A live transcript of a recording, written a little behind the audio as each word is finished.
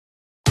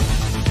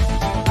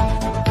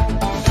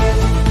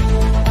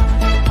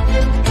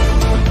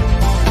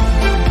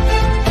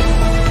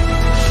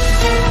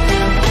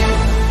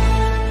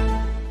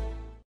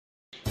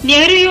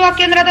नेहरू युवा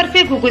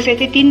केंद्रातर्फे घुगुस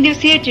येथे 3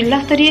 दिवसीय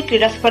जिल्हास्तरीय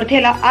क्रीडा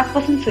स्पर्धेला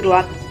आजपासून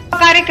सुरुवात।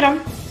 कार्यक्रम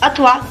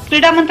अथवा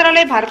क्रीडा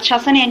मंत्रालय भारत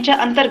शासन यांच्या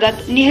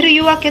अंतर्गत नेहरू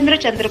युवा केंद्र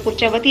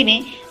चंद्रपूरच्या वतीने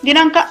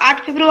दिनांक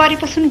 8 फेब्रुवारी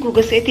पासून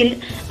घुगुस येथील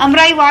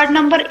अमराई वार्ड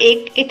नंबर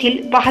 1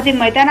 येथील बहादे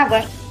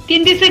मैदानावर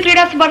 3 दिवसीय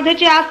क्रीडा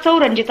स्पर्धेचे आज सौ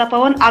रंजिता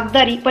पवन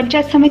आगदारी,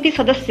 पंचायत समिती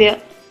सदस्य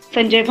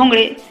संजय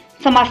भोंगळे,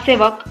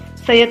 समाजसेवक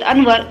सय्यद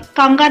अनवर,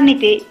 कामगार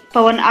नेते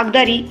पवन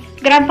आगदारी,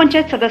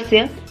 ग्रामपंचायत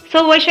सदस्य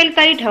सौ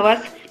वैशालीताई ढवस,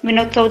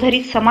 विनोद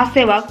चौधरी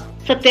समाजसेवक,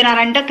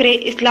 सत्यनारायण डकरे,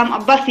 इस्लाम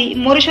अब्बासी,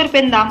 मोरेश्वर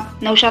पेंदाम,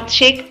 नौशाद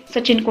शेख,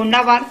 सचिन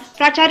कोंडावार,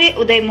 प्राचार्य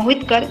उदय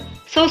मोहितकर,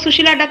 सौ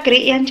सुशीला डकरे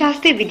यांच्या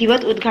हस्ते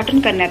विधिवत उद्घाटन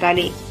करण्यात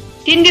आले।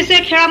 3 दिवसीय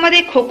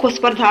खेळामध्ये खो खो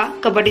स्पर्धा,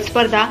 कबड्डी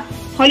स्पर्धा,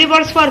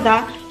 व्हॉलीबॉल स्पर्धा,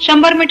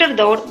 100 मीटर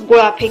दौड,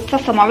 गोळाफेकचा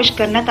समावेश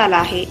करण्यात आला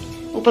आहे।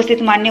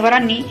 उपस्थित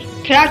मान्यवरांनी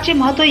खेळाचे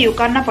महत्त्व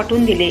युवकांना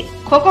पटवून दिले।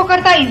 खो खो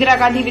करता इंदिरा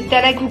गांधी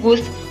विद्यालय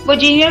घुगुस व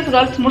ज्युनियर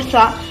गर्ल्स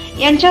मुर्सा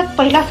यांच्यात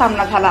पहिला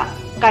सामना झाला।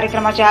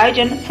 कार्यक्रमाचे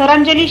आयोजन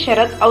सरांजली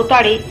शरद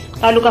अवताडे,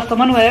 तालुका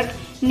समन्वयक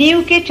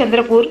नेहरू के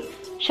चंद्रपूर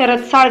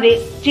शरद साळवे,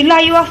 जिल्हा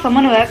युवा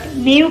समन्वयक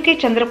नेहरू के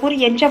चंद्रपूर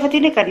यांच्या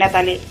वतीने करण्यात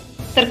आले।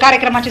 तर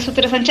कार्यक्रमाचे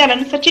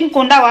सूत्रसंचालन सचिन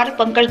कोंडावार,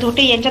 पंकज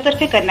धोटे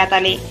यांच्यातर्फे करण्यात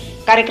आले।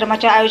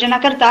 कार्यक्रमाच्या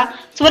आयोजनाकरता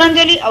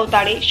स्वरांजली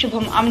अवताडे,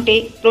 शुभम आमटे,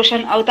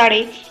 रोशन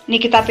अवताडे,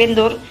 निकिता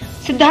पेंदोर,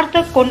 सिद्धार्थ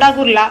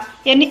कोंडागुर्ला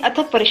यांनी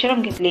अथक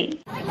परिश्रम घेतले।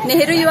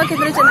 नेहरू युवा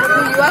केंद्र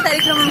चंद्रपूर युवा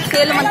कार्यक्रम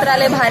खेल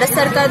मंत्रालय भारत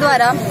सरकार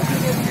द्वारा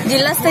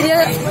जिल्हास्तरीय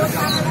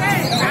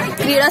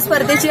क्रीडा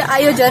स्पर्धेचे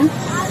आयोजन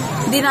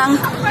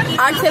दिनांक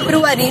 8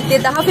 फेब्रुवारी ते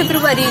 10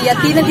 फेब्रुवारी या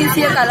 3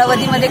 दिवसीय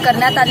कालावधीमध्ये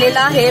करण्यात आलेला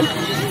आहे।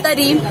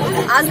 तरी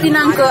आज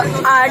दिनांक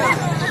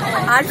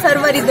 8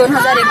 फरवरी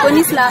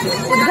 2019 ला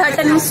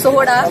उद्घाटन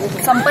सोहळा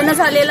संपन्न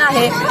झालेला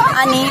आहे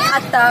आणि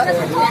आता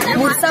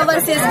मुर्सा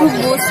वर्सेस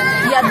घुगुस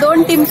या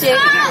 2 टीमचे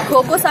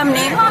खो खो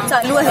सामने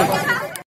चालू आहेत।